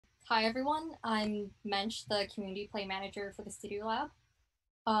Hi everyone, I'm Mensch, the Community Play Manager for the StudioLab.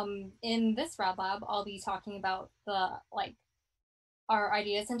 In this radLab, I'll be talking about our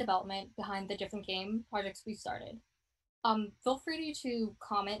ideas and development behind the different game projects we've started. Feel free to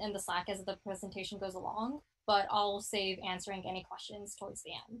comment in the Slack as the presentation goes along, but I'll save answering any questions towards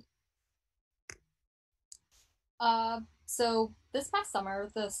the end. So this past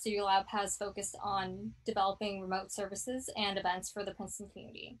summer, the StudioLab has focused on developing remote services and events for the Princeton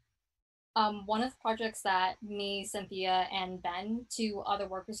community. One of the projects that me, Cynthia, and Ben, two other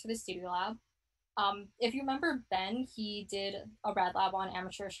workers for the StudioLab, if you remember Ben, he did a radLab on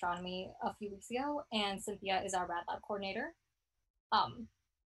amateur astronomy a few weeks ago, and Cynthia is our radLab coordinator.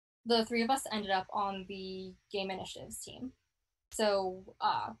 The three of us ended up on the game initiatives team. So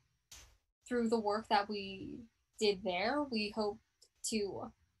through the work that we did there, we hope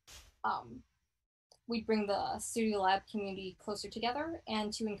to we'd bring the StudioLab community closer together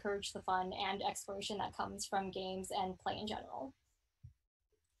and to encourage the fun and exploration that comes from games and play in general.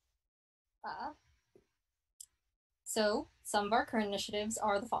 So some of our current initiatives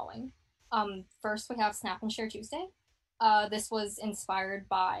are the following. First, we have Snap and Share Tuesday. This was inspired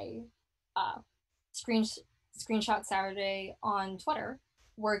by Screenshot Saturday on Twitter,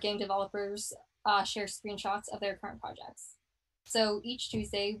 where game developers share screenshots of their current projects. So each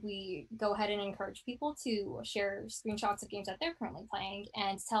Tuesday, we go ahead and encourage people to share screenshots of games that they're currently playing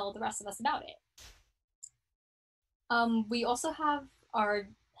and tell the rest of us about it. We also have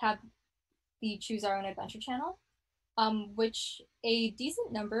the Choose Our Own Adventure channel, which a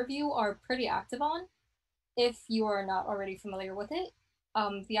decent number of you are pretty active on, if you are not already familiar with it.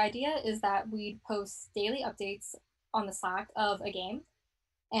 The idea is that we'd post daily updates on the Slack of a game,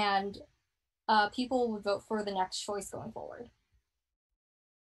 and people would vote for the next choice going forward.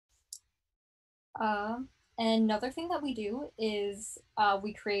 Another thing that we do is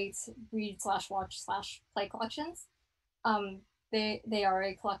we create read/watch/play collections. They are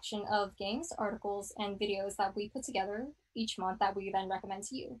a collection of games, articles, and videos that we put together each month that we then recommend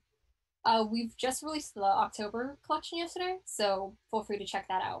to you. We've just released the October collection yesterday, so feel free to check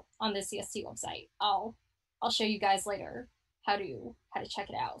that out on the CST website. I'll show you guys later how to check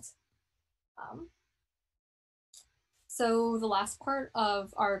it out. So the last part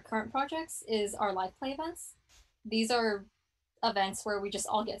of our current projects is our live play events. These are events where we just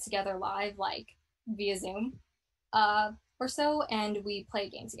all get together live, like via Zoom or so, and we play a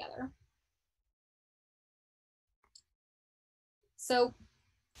game together. So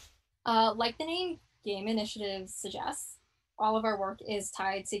like the name Game Initiative suggests, all of our work is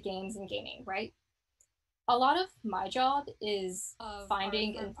tied to games and gaming, right? A lot of my job is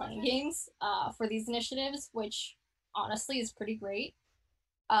finding and playing games for these initiatives, which honestly is pretty great.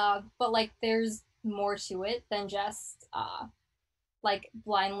 But like there's more to it than just like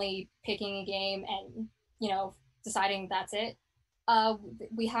blindly picking a game and, you know, deciding that's it.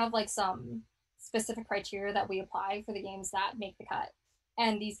 We have like some specific criteria that we apply for the games that make the cut,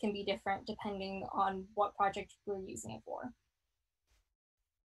 and these can be different depending on what project we're using it for.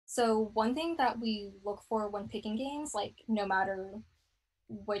 So one thing that we look for when picking games, like no matter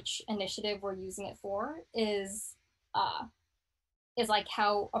which initiative we're using it for, is like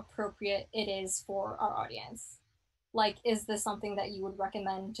how appropriate it is for our audience. Like, is this something that you would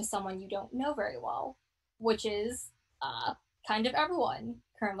recommend to someone you don't know very well, which is kind of everyone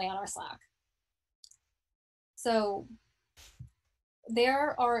currently on our Slack. So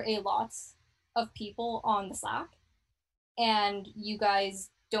there are a lot of people on the Slack, and you guys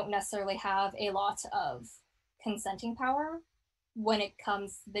don't necessarily have a lot of consenting power when it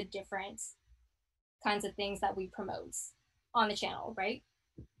comes to the different kinds of things that we promote on the channel, right?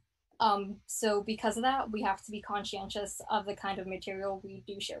 So because of that, we have to be conscientious of the kind of material we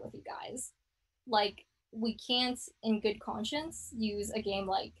do share with you guys. Like, we can't, in good conscience, use a game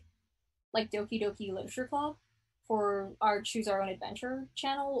like Doki Doki Literature Club for our Choose Our Own Adventure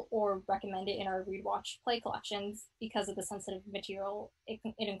channel, or recommend it in our Read Watch Play collections because of the sensitive material it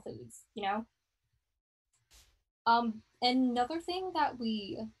includes, you know? Another thing that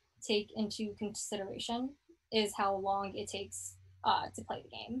we take into consideration is how long it takes to play the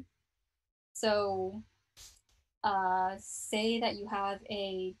game. So say that you have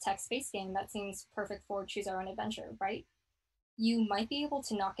a text-based game that seems perfect for Choose Our Own Adventure, right? You might be able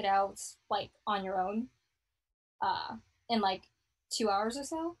to knock it out like on your own in like 2 hours or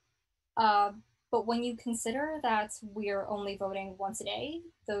so. But when you consider that we're only voting once a day,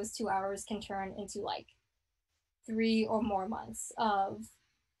 those 2 hours can turn into like 3 or more months of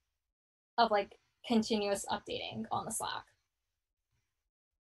like continuous updating on the Slack.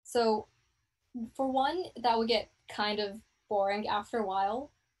 So for one, that would get kind of boring after a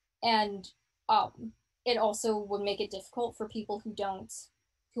while. And um, it also would make it difficult for people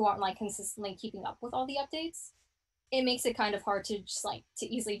who aren't like consistently keeping up with all the updates. It makes it kind of hard to just like to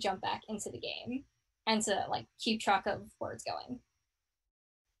easily jump back into the game and to like keep track of where it's going.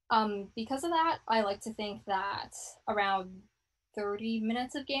 Because of that, I like to think that around 30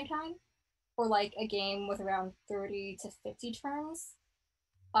 minutes of game time, or like a game with around 30 to 50 turns,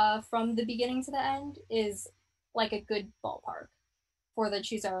 from the beginning to the end, is like a good ballpark for the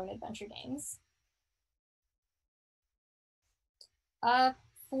choose our own adventure games. Uh,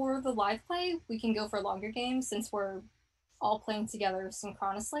 for the live play, we can go for longer games since we're all playing together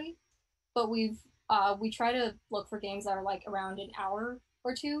synchronously. But we try to look for games that are like around an hour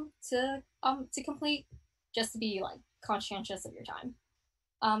or two to complete, just to be like conscientious of your time.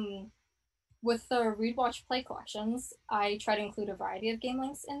 Um, with the Read Watch Play collections, I try to include a variety of game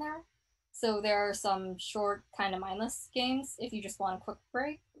links in there. So there are some short, kind of mindless games if you just want a quick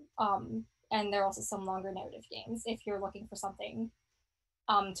break. And there are also some longer narrative games if you're looking for something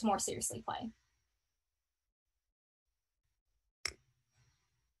to more seriously play.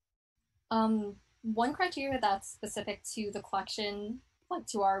 One criteria that's specific to the collection, like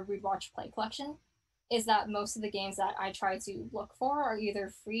to our Read Watch Play collection, is that most of the games that I try to look for are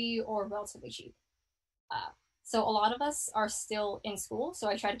either free or relatively cheap. Uh, so a lot of us are still in school, so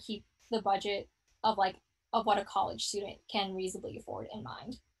I try to keep the budget of like of what a college student can reasonably afford in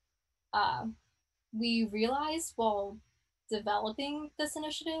mind. Uh, we realized while developing this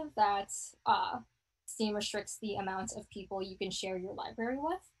initiative that Steam restricts the amount of people you can share your library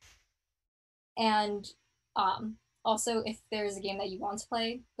with, and um, also if there's a game that you want to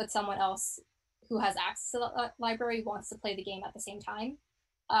play, but someone else who has access to the library wants to play the game at the same time,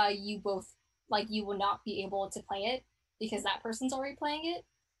 you both like you will not be able to play it because that person's already playing it.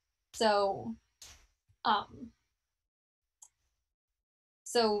 So, um,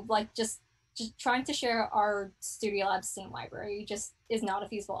 so like just trying to share our StudioLab Steam library just is not a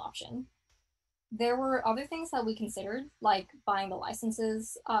feasible option. There were other things that we considered, like buying the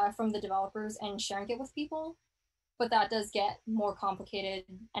licenses from the developers and sharing it with people, but that does get more complicated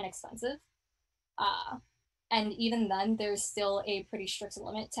and expensive. Uh, and even then, there's still a pretty strict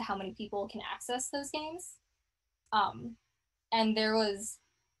limit to how many people can access those games. Um, and there's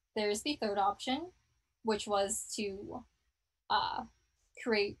the third option, which was to uh,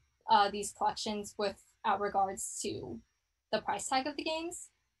 create these collections without regards to the price tag of the games.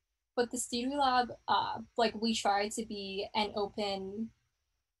 But the Studio Lab, like we try to be an open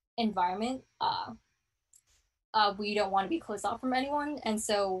environment. We don't want to be closed off from anyone, and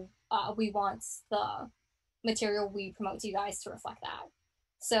so we want the material we promote to you guys to reflect that.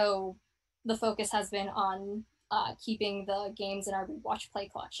 So the focus has been on keeping the games in our watch play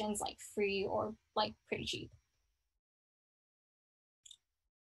collections like free or like pretty cheap.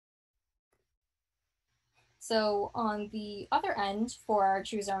 So on the other end, for our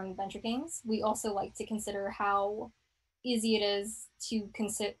choose our own adventure games, we also like to consider how easy it is to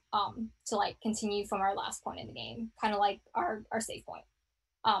like continue from our last point in the game, kind of like our save point.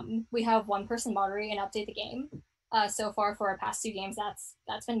 We have one person moderate and update the game. So far for our past two games,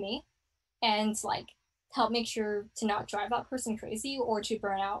 that's been me, and like help make sure to not drive that person crazy or to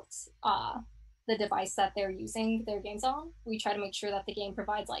burn out the device that they're using their games on. We try to make sure that the game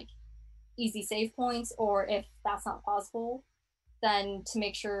provides like easy save points, or if that's not possible, then to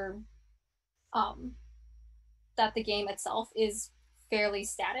make sure um, that the game itself is fairly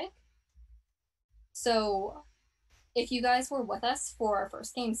static. So if you guys were with us for our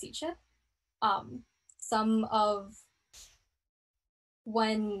first game, Seed Ship, um, some of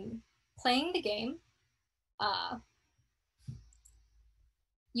when playing the game, uh,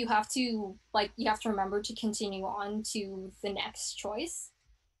 you have to remember to continue on to the next choice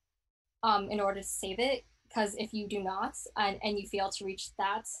in order to save it. Because if you do not and you fail to reach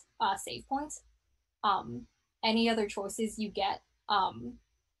that save point, um, any other choices you get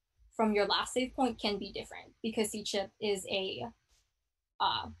from your last save point can be different because Seed Ship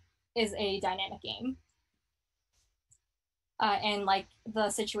uh, is a dynamic game, and like the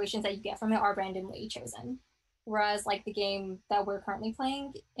situations that you get from it are randomly chosen. Whereas like the game that we're currently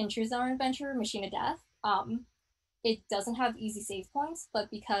playing, in Choose Our Adventure, Machine of Death, it doesn't have easy save points,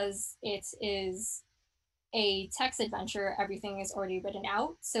 but because it is a text adventure, everything is already written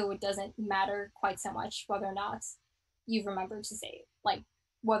out, so it doesn't matter quite so much whether or not you've remembered to save, like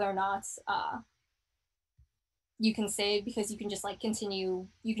whether or not you can save, because you can just like continue,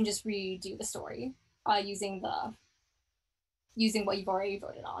 you can just redo the story using what you've already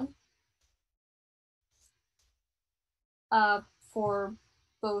voted on. For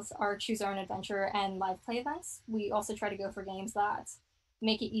both our Choose Our Own Adventure and live play events, we also try to go for games that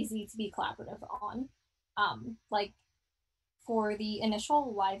make it easy to be collaborative on. Like for the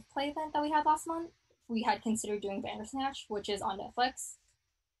initial live play event that we had last month, we had considered doing Bandersnatch, which is on Netflix.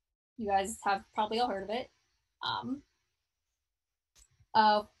 You guys have probably all heard of it. Um,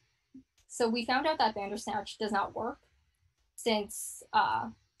 uh, so we found out that Bandersnatch does not work since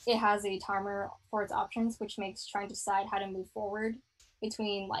it has a timer for its options, which makes trying to decide how to move forward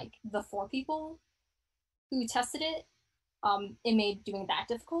between like the 4 people who tested it, it made doing that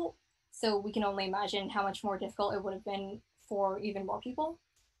difficult. So we can only imagine how much more difficult it would have been for even more people.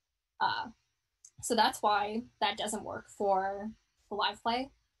 Uh, so that's why that doesn't work for the live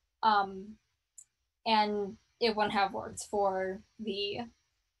play. Um, and it wouldn't have worked for the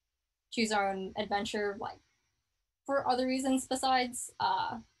choose our own adventure, like for other reasons besides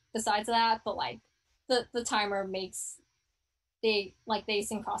that, but like the timer makes the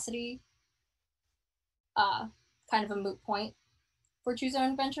asynchronicity uh kind of a moot point for choose our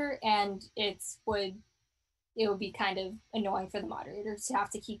own adventure, and it would be kind of annoying for the moderators to have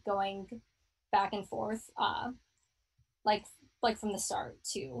to keep going back and forth like like from the start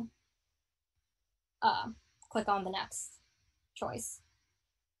to uh click on the next choice.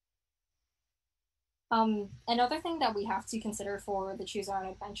 Another thing that we have to consider for the choose our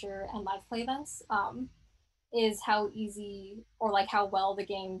own adventure and live play events is how easy or like how well the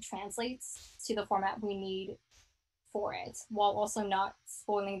game translates to the format we need for it, while also not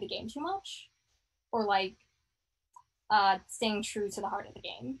spoiling the game too much or like staying true to the heart of the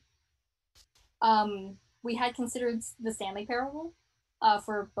game. We had considered the Stanley Parable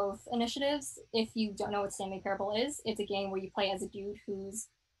for both initiatives. If you don't know what Stanley Parable is, it's a game where you play as a dude who's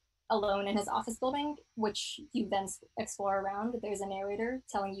alone in his office building, which you then explore around. There's a narrator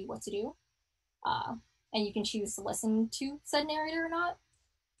telling you what to do, uh, and you can choose to listen to said narrator or not.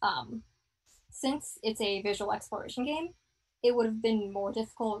 Um, since it's a visual exploration game, it would have been more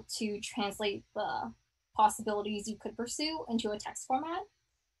difficult to translate the possibilities you could pursue into a text format,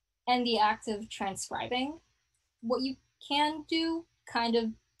 and the act of transcribing what you can do kind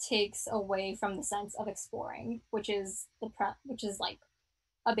of takes away from the sense of exploring, which is like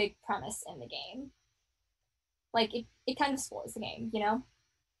a big premise in the game. Like it kind of spoils the game, you know.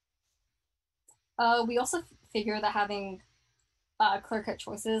 We also figure that having clear cut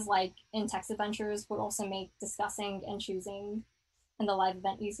choices like in text adventures would also make discussing and choosing in the live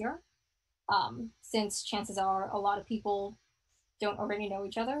event easier, since chances are a lot of people don't already know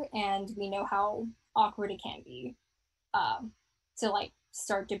each other, and we know how awkward it can be to like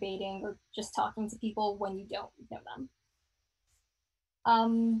start debating or just talking to people when you don't know them.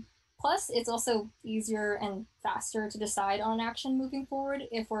 Um, Plus, it's also easier and faster to decide on action moving forward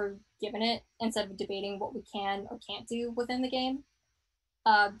if we're given it instead of debating what we can or can't do within the game.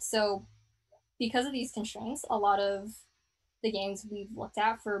 So, because of these constraints, a lot of the games we've looked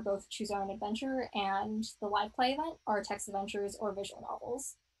at for both Choose Our Own Adventure and the live play event are text adventures or visual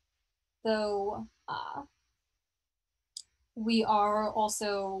novels. Though we are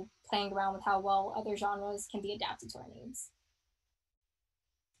also playing around with how well other genres can be adapted to our needs.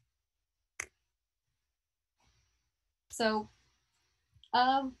 So,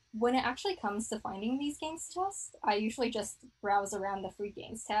 when it actually comes to finding these games to test, I usually just browse around the free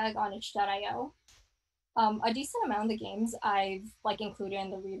games tag on itch.io. A decent amount of the games I've like included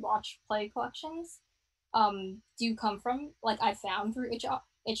in the read, watch, play collections do come from like I found through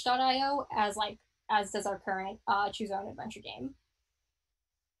itch.io as does our current choose our own adventure game.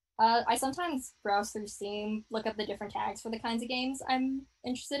 I sometimes browse through Steam, look up the different tags for the kinds of games I'm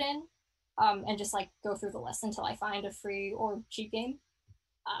interested in, and just like go through the list until I find a free or cheap game.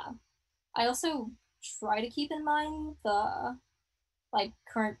 Uh, I also try to keep in mind the like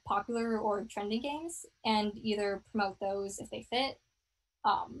current popular or trending games and either promote those if they fit,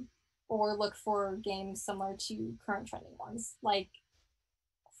 um, or look for games similar to current trending ones. Like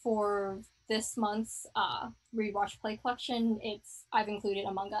for this month's rewatch play collection, I've included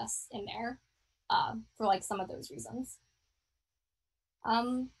Among Us in there for like some of those reasons.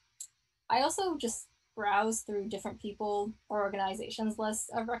 Um, I also just browse through different people or organizations' lists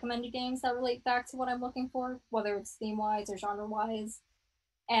of recommended games that relate back to what I'm looking for, whether it's theme wise or genre wise,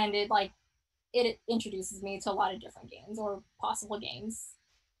 and it introduces me to a lot of different games or possible games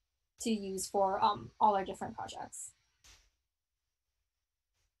to use for all our different projects.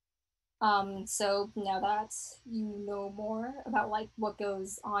 So now that you know more about like what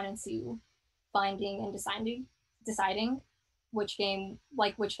goes on into finding and deciding which games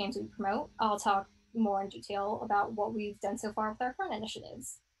we promote, I'll talk more in detail about what we've done so far with our current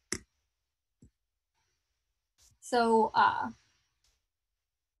initiatives. So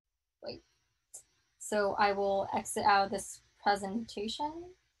wait. So I will exit out of this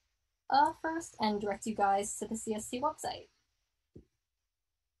presentation first and direct you guys to the CSC website.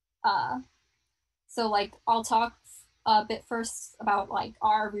 So like I'll talk a bit first about like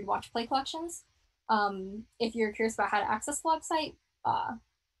our read, watch, play collections. If you're curious about how to access the website,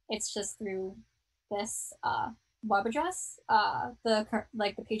 it's just through this web address. The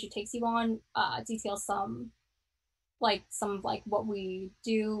page it takes you on details some what we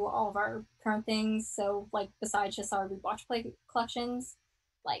do, all of our current things. So like besides just our read, watch, play collections,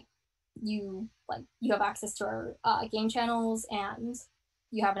 like you have access to our game channels, and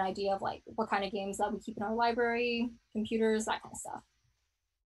you have an idea of like what kind of games that we keep in our library, computers, that kind of stuff.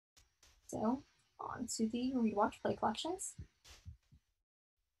 So on to the read, watch, play collections.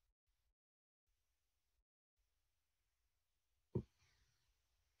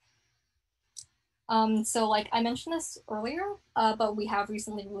 So like I mentioned this earlier, but we have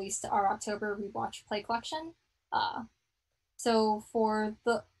recently released our October read, watch, play collection. So for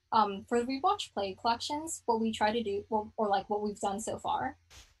the read, watch, play collections, what we try to do, or like what we've done so far,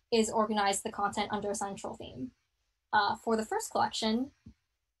 is organize the content under a central theme. For the first collection,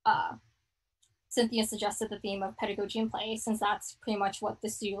 Cynthia suggested the theme of pedagogy and play, since that's pretty much what the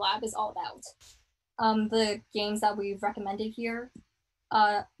StudioLab is all about. The games that we've recommended here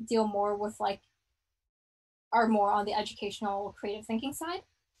deal more with are more on the educational creative thinking side,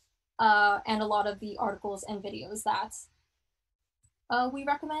 and a lot of the articles and videos that we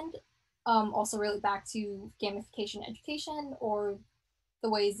recommend also relate back to gamification education or the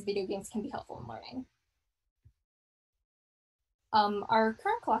ways video games can be helpful in learning. Our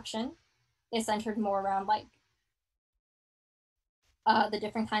current collection is centered more around the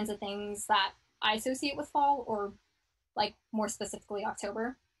different kinds of things that I associate with fall, or like more specifically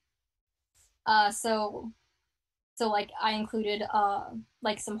October. So like I included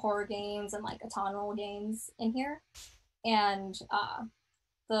like some horror games and like autumnal games in here, and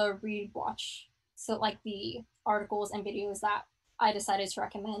the read, watch, so like the articles and videos that I decided to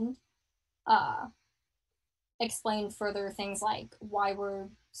recommend explain further things like why we're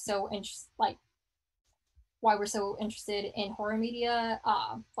so interested in horror media,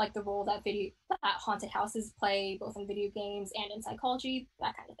 like the role that haunted houses play both in video games and in psychology,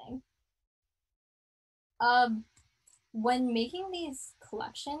 that kind of thing. When making these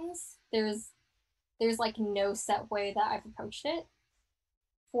collections, there's like no set way that I've approached it.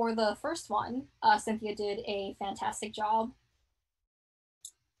 For the first one, Cynthia did a fantastic job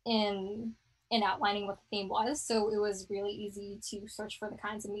in outlining what the theme was, so it was really easy to search for the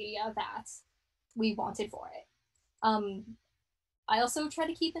kinds of media that we wanted for it. I also try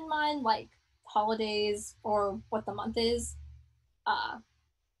to keep in mind like holidays or what the month is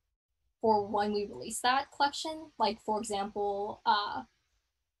for when we release that collection. Like for example,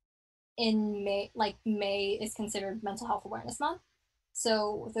 in May, May is considered Mental Health Awareness Month,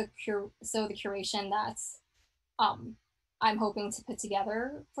 so the curation that I'm hoping to put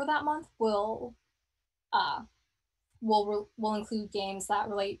together for that month will include games that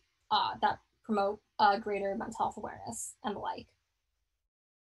relate that promote greater mental health awareness and the like.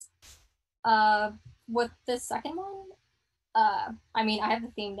 With the second one, I mean, I have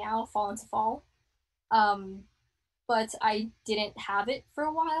the theme now, Fall into Fall, but I didn't have it for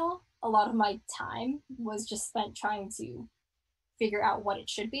a while. A lot of my time was just spent trying to figure out what it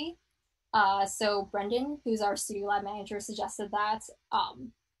should be. So Brendan, who's our StudioLab manager, suggested that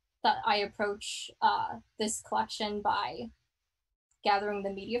I approach this collection by gathering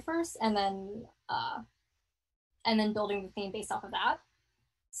the media first, and then building the theme based off of that.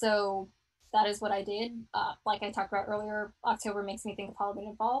 So that is what I did. Like I talked about earlier, October makes me think of Halloween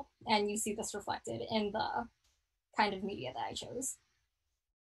and fall, and you see this reflected in the kind of media that I chose.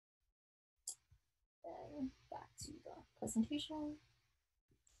 And back to the presentation.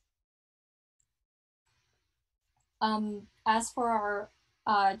 As for our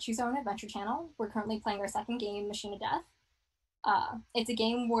Choose Our Own Adventure channel, we're currently playing our second game, Machine of Death. It's a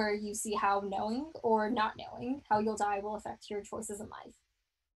game where you see how knowing or not knowing how you'll die will affect your choices in life.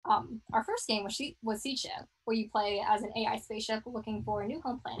 Our first game was Seed Ship, where you play as an AI spaceship looking for a new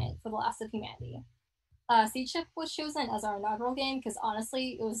home planet for the last of humanity. Seed Ship was chosen as our inaugural game because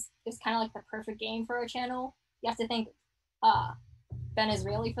honestly, it was kind of like the perfect game for our channel. You have to thank Ben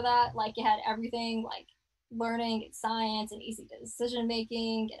Israeli for that. Like it had everything, like learning, science, and easy decision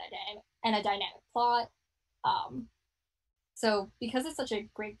making, and a dynamic plot. So because it's such a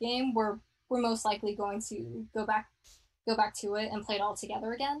great game, we're most likely going to go back to it and play it all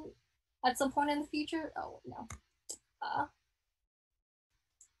together again at some point in the future. Oh no,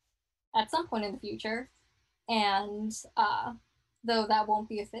 at some point in the future, and though that won't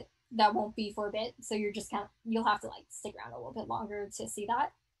be that won't be for a bit, so you're just kind of you'll have to like stick around a little bit longer to see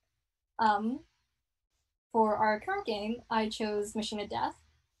that. Um, for our current game, I chose Mission of Death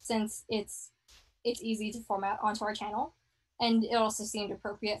since it's easy to format onto our channel, and it also seemed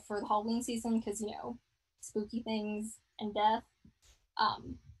appropriate for the Halloween season because spooky things and death.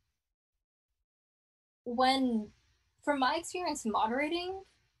 Um, when from my experience moderating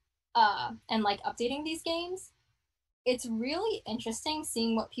and like updating these games, it's really interesting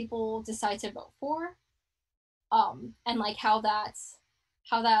seeing what people decide to vote for, and like how that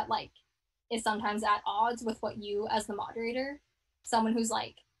like is sometimes at odds with what you as the moderator, someone who's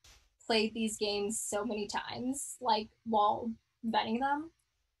like played these games so many times, like while vetting them,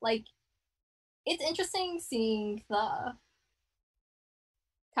 like it's interesting seeing the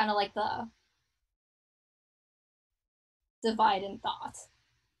kind of like the divide in thought.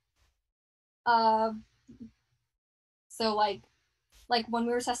 Uh, so like when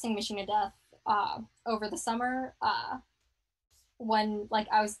we were testing Mission of Death over the summer, when like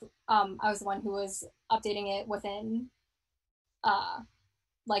I was the one who was updating it within uh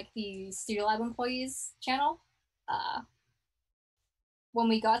like the StudioLab employees channel. Uh, when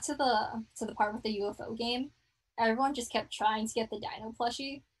we got to the part with the UFO game, everyone just kept trying to get the Dino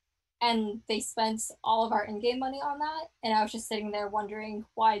plushie, and they spent all of our in-game money on that. And I was just sitting there wondering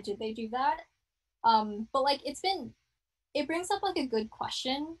why did they do that. But like it brings up like a good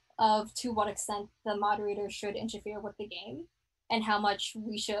question of to what extent the moderator should interfere with the game and how much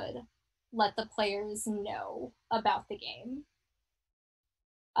we should let the players know about the game.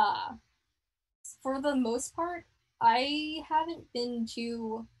 Uh, for the most part, I haven't been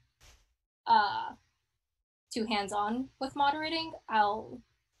uh, too hands on with moderating. I'll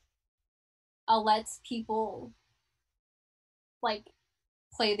let people like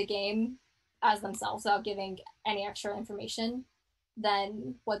play the game as themselves without giving any extra information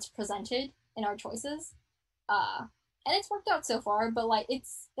than what's presented in our choices. Uh, and it's worked out so far, but like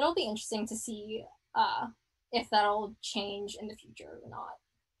it'll be interesting to see uh, if that'll change in the future or not.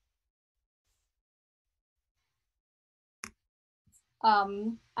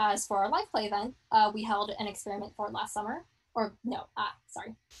 As for our live play event, we held an experiment for last summer, or no,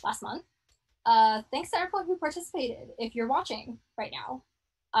 sorry, last month. Thanks to everyone who participated. If you're watching right now,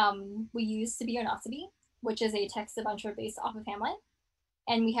 we used To Be or Not to Be, which is a text adventure based off of Hamlet,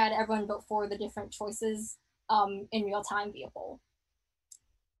 and we had everyone vote for the different choices in real time via poll.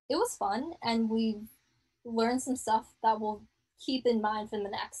 It was fun, and we learned some stuff that we'll keep in mind for the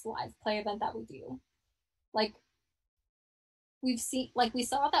next live play event that we do. Like we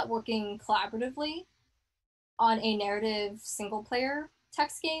saw that working collaboratively on a narrative single player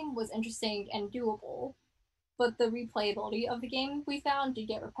text game was interesting and doable, but the replayability of the game we found did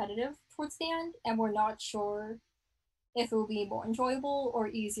get repetitive towards the end, and we're not sure if it will be more enjoyable or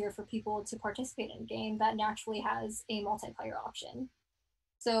easier for people to participate in a game that naturally has a multiplayer option.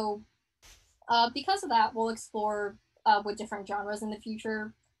 So, because of that, we'll explore with different genres in the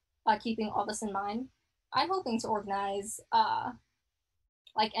future, keeping all this in mind. I'm hoping to organize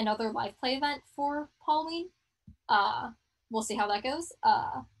like another live play event for Halloween. Uh, we'll see how that goes.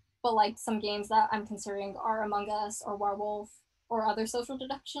 But like some games that I'm considering are Among Us or Werewolf or other social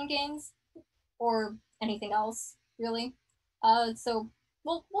deduction games or anything else really. So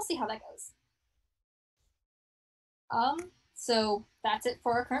we'll see how that goes. So that's it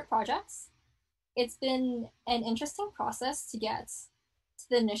for our current projects. It's been an interesting process to get to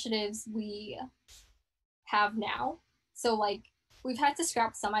the initiatives we have now. So like we've had to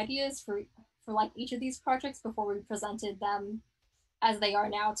scrap some ideas for like each of these projects before we presented them as they are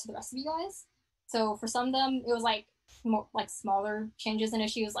now to the rest of you guys. So for some of them, it was like more like smaller changes and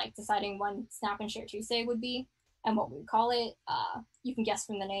issues, like deciding when Snap and Share Tuesday would be and what we would call it. You can guess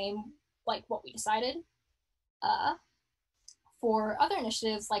from the name like what we decided. Uh, for other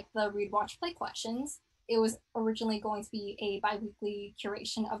initiatives like the Read, Watch, Play collections, it was originally going to be a bi-weekly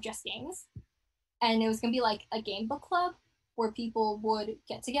curation of just games, and it was going to be like a game book club where people would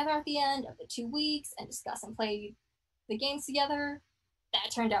get together at the end of the 2 weeks and discuss and play the games together.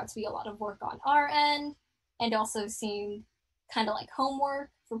 That turned out to be a lot of work on our end and also seemed kind of like homework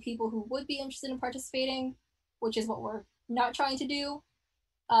for people who would be interested in participating, which is what we're not trying to do.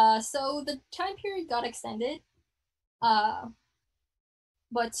 So the time period got extended, uh,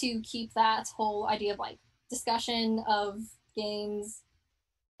 but to keep that whole idea of like discussion of games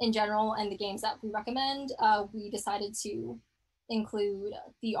in general and the games that we recommend, we decided to include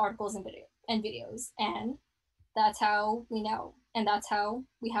the articles and videos, and that's how we know, and that's how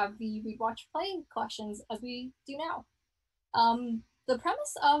we have the Read, Watch, Play collections as we do now. The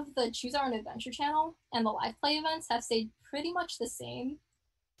premise of the Choose Our Own Adventure channel and the live play events have stayed pretty much the same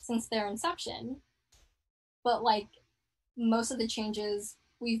since their inception, but like most of the changes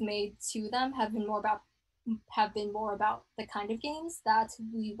we've made to them have been more about the kind of games that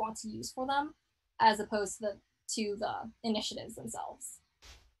we want to use for them, as opposed to the initiatives themselves.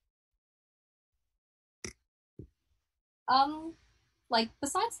 Um, like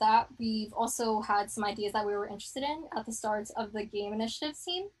besides that, we've also had some ideas that we were interested in at the start of the game initiatives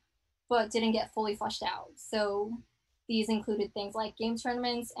team, but didn't get fully fleshed out. So these included things like game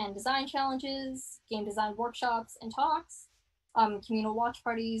tournaments and design challenges, game design workshops and talks, communal watch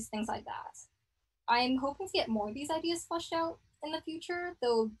parties, things like that. I'm hoping to get more of these ideas fleshed out in the future,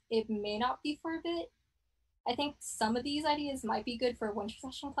 though it may not be for a bit. I think some of these ideas might be good for winter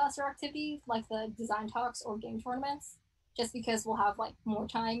session class or activity, like the design talks or game tournaments, just because we'll have like more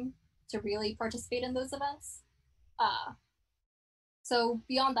time to really participate in those events. Uh, so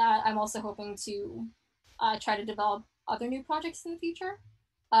beyond that, I'm also hoping to try to develop other new projects in the future.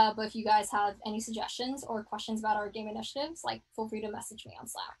 But if you guys have any suggestions or questions about our game initiatives, like feel free to message me on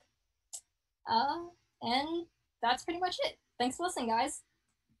Slack. Uh, and that's pretty much it. Thanks for listening, guys.